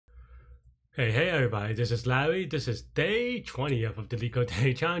Hey everybody, this is Larry. This is day 20th of the Leetcode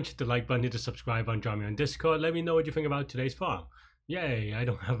Day Challenge. Hit the like button, hit the subscribe button, join me on Discord. Let me know what you think about today's farm. Yay, I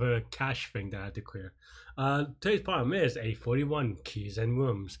don't have a cache thing that I have to clear. Today's farm is A41 keys and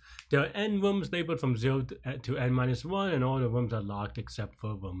rooms. There are n rooms labeled from 0 to n-1, and all the rooms are locked except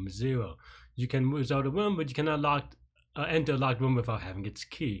for room 0. You can result a room, but you cannot enter a locked room without having its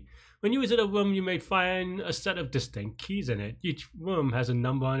key. When you visit a room, you may find a set of distinct keys in it. Each room has a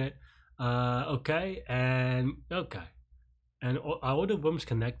number on it. Okay. And are all the rooms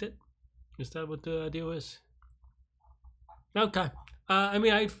connected? Is that what the deal is? Okay.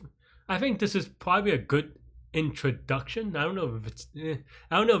 I think this is probably a good introduction. I don't know if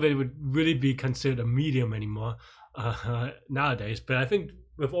I don't know if it would really be considered a medium anymore nowadays. But I think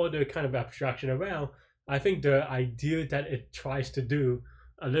with all the kind of abstraction around, I think the idea that it tries to do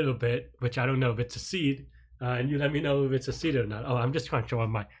a little bit, which I don't know if it's a seed. And you let me know if it's a seed or not. Oh, I'm just trying to show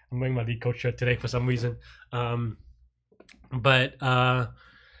I'm wearing my Leetcode shirt today for some reason. What was I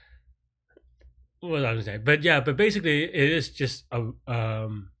gonna say? But basically, it is just a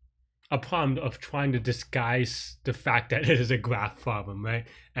problem of trying to disguise the fact that it is a graph problem, right?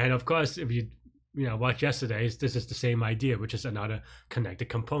 And of course, if you watch yesterday's, this is the same idea, which is another connected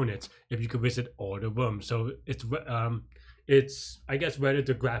components. If you could visit all the rooms, so it's I guess whether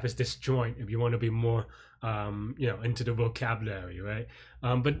the graph is disjoint if you want to be more into the vocabulary, right?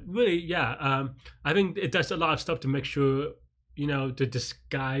 But really, I think it does a lot of stuff to make sure to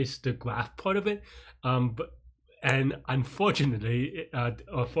disguise the graph part of it. And unfortunately,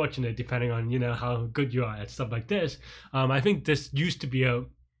 or fortunately, depending on how good you are at stuff like this, I think this used to be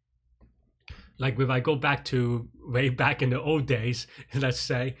like if I go back to way back in the old days, let's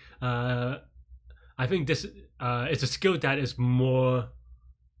say, I think this it's a skill that is more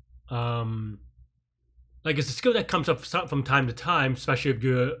like it's a skill that comes up from time to time, especially if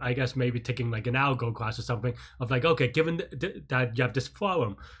you're, I guess, maybe taking like an algo class or something. Of like, okay, given that you have this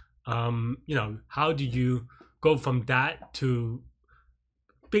problem, how do you go from that to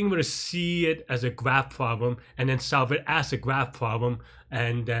being able to see it as a graph problem and then solve it as a graph problem,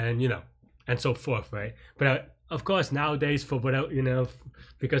 and then and so forth, right? But of course, nowadays, for whatever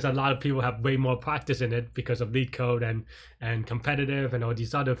because a lot of people have way more practice in it because of Leetcode and competitive and all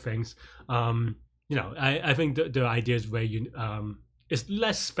these other things. I think the idea is where it's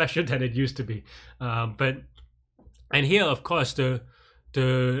less special than it used to be. And here, of course, the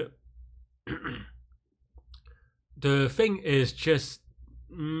the thing is just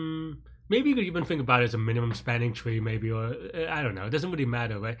maybe you could even think about it as a minimum spanning tree, maybe, or I don't know. It doesn't really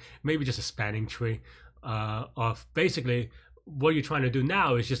matter, right? Maybe just a spanning tree of basically what you're trying to do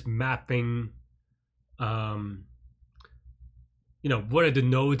now is just mapping. What are the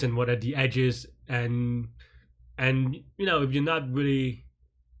nodes and what are the edges, and if you're not really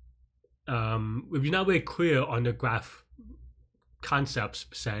clear on the graph concepts,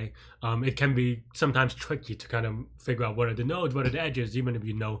 say, it can be sometimes tricky to kind of figure out what are the nodes, what are the edges, even if if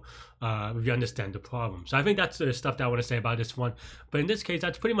you understand the problem. So I think that's the stuff that I want to say about this one. But in this case,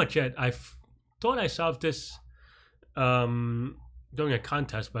 that's pretty much it. I thought I solved this during a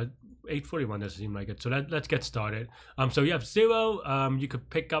contest, but 841 doesn't seem like it. So let's get started. So you have 0. You could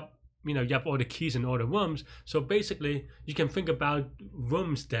pick up, you have all the keys in all the rooms. So basically, you can think about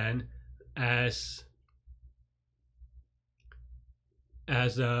rooms then as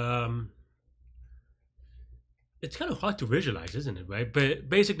it's kind of hard to visualize, isn't it, right? But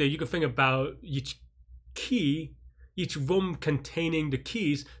basically, you can think about each key, each room containing the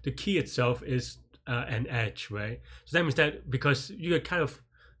keys. The key itself is an edge, right? So that means that because you could kind of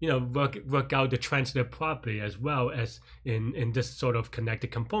work out the transitive property as well as in this sort of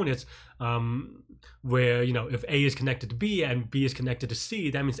connected components, where if A is connected to B and B is connected to C,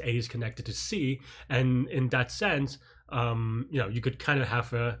 that means A is connected to C, and in that sense, you could kind of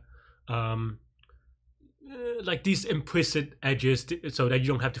have a like these implicit edges so that you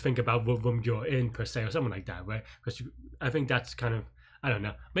don't have to think about what room you're in per se or something like that, right? Because I think that's kind of, I don't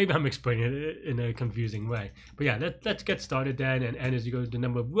know. Maybe I'm explaining it in a confusing way. But yeah, let's get started then. And n is equal to the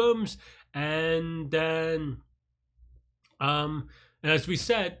number of rooms. And then, and as we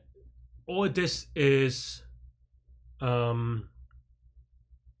said, all this is, how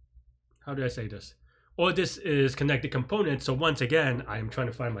do I say this? All this is connected components. So once again, I am trying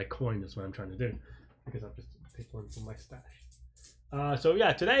to find my coin. That's what I'm trying to do. Because I'll just take one from my stash. So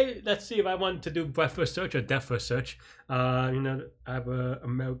yeah, today let's see if I want to do breadth first search or depth first search. I have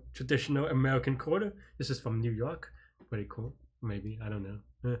a traditional American quarter. This is from New York. Pretty cool. Maybe, I don't know.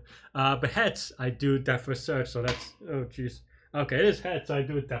 But heads, I do depth first search. So that's, oh geez. Okay, it is heads. So I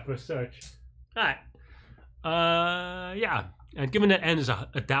do depth first search. All right. Yeah. And given that n is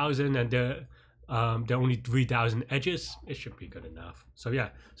 1,000 and there are only 3,000 edges, it should be good enough. So yeah,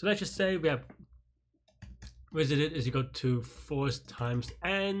 so let's just say we have visited is equal to force times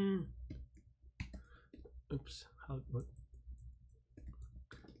n. Oops. What?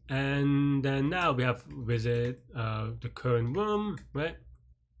 And then now we have visit the current room, right?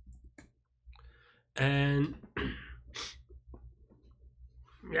 And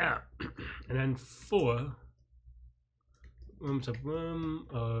yeah, and then for rooms of room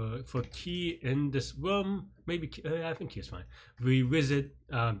for key in this room, maybe I think key is fine. We visit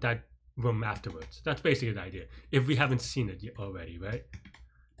that room afterwards. That's basically the idea. If we haven't seen it yet already, right?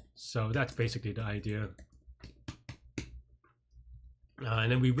 So that's basically the idea.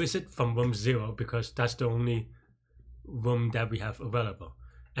 And then we visit from room 0 because that's the only room that we have available.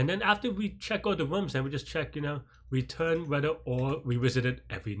 And then after we check all the rooms, then we just check, you know, return whether or we visited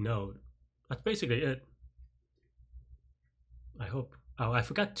every node. That's basically it. I hope. Oh, I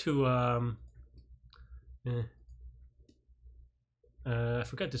forgot to I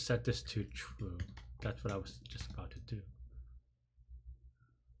forgot to set this to true. That's what I was just about to do.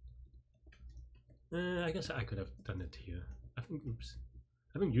 I guess I could have done it here. I think, oops.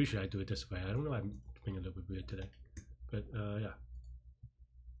 I think usually I do it this way. I don't know, I'm being a little bit weird today. But yeah.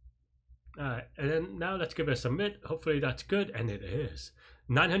 Alright, and then now let's give it a submit. Hopefully that's good, and it is.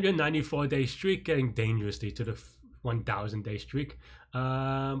 994 day streak, getting dangerously to the 1,000 day streak.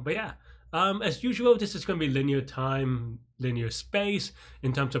 But yeah, as usual, this is going to be linear time, linear space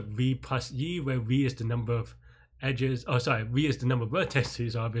in terms of v plus e, where v is the number of edges. Oh, sorry, v is the number of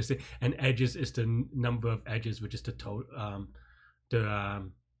vertices, obviously, and edges is the number of edges, which is the total,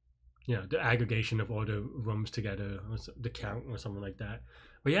 you know, the aggregation of all the rooms together, or the count, or something like that.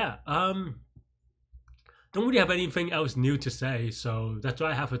 But yeah, don't really have anything else new to say, so that's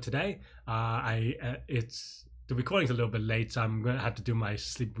what I have for today. It's the recording's a little bit late, so I'm gonna have to do my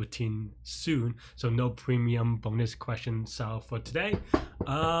sleep routine soon. So no premium bonus questions for today.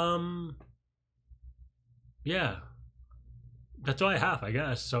 Yeah, that's all I have, I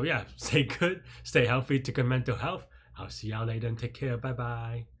guess. So yeah, stay good, stay healthy, take good mental health. I'll see y'all later and take care. Bye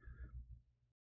bye.